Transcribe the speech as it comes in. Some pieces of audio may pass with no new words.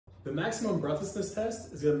The maximum breathlessness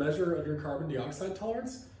test is a measure of your carbon dioxide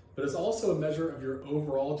tolerance, but it's also a measure of your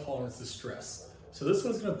overall tolerance to stress. So this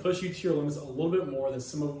one's going to push you to your limits a little bit more than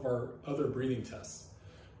some of our other breathing tests.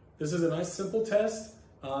 This is a nice simple test,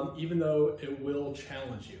 even though it will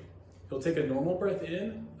challenge you. You'll take a normal breath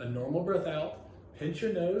in, a normal breath out, pinch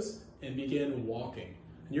your nose, and begin walking.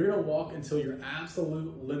 And you're going to walk until your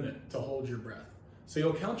absolute limit to hold your breath. So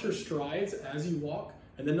you'll count your strides as you walk,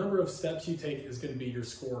 and the number of steps you take is going to be your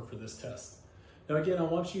score for this test. Now again, I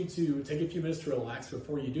want you to take a few minutes to relax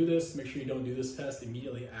before you do this. Make sure you don't do this test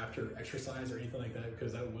immediately after exercise or anything like that,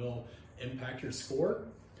 because that will impact your score.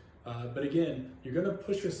 But again, you're going to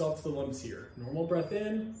push yourself to the limits here. Normal breath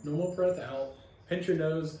in, normal breath out, pinch your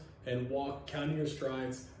nose, and walk, counting your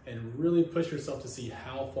strides, and really push yourself to see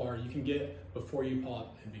how far you can get before you pause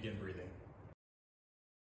and begin breathing.